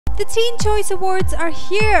The Teen Choice Awards are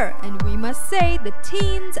here, and we must say the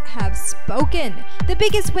teens have spoken. The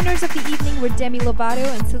biggest winners of the evening were Demi Lovata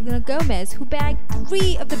and Selena Gomez, who bagged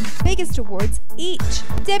 3 of the biggest awards each.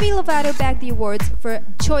 Demi Lovata bagged the awards for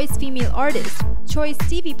Choice Female Artist, Choice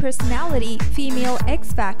TV Personality Female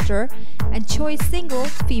X Factor, and Choice Single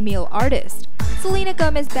Female Artist. Selena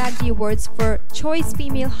Gomez bagged the awards for Choice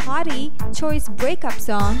Female Hottie, Choice Breakup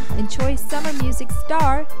Song, and Choice Summer Music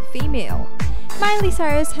Star Female. Miley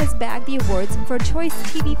Cyrus has bagged the awards for Choice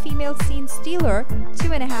TV Female Scene Stealer,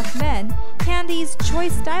 2.5 Men, Candy's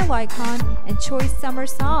Choice Style Icon, and Choice Summer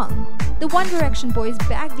Song. The One Direction boys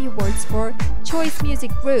bagged the awards for Choice Music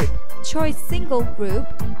Group, Choice Single Group,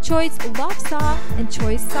 Choice Love Song, and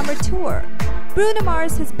Choice Summer Tour. Bruno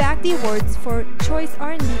Mars has bagged the awards for Choice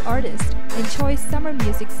R&B Artist and Choice Summer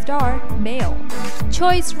Music Star Male.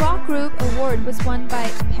 Choice Rock Group Award was won by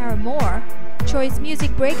Paramore. Choice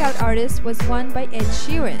Music Breakout Artist was won by Ed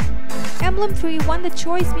Sheeran. Emblem 3 won the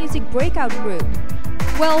Choice Music Breakout Group.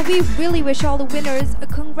 Well, we really wish all the winners a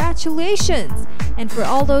congratulations! And for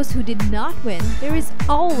all those who did not win, there is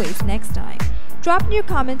always next time. Drop in your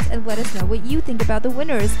comments and let us know what you think about the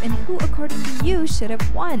winners and who, according to you, should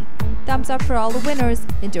have won. Thumbs up for all the winners,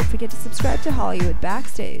 and don't forget to subscribe to Hollywood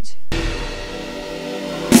Backstage.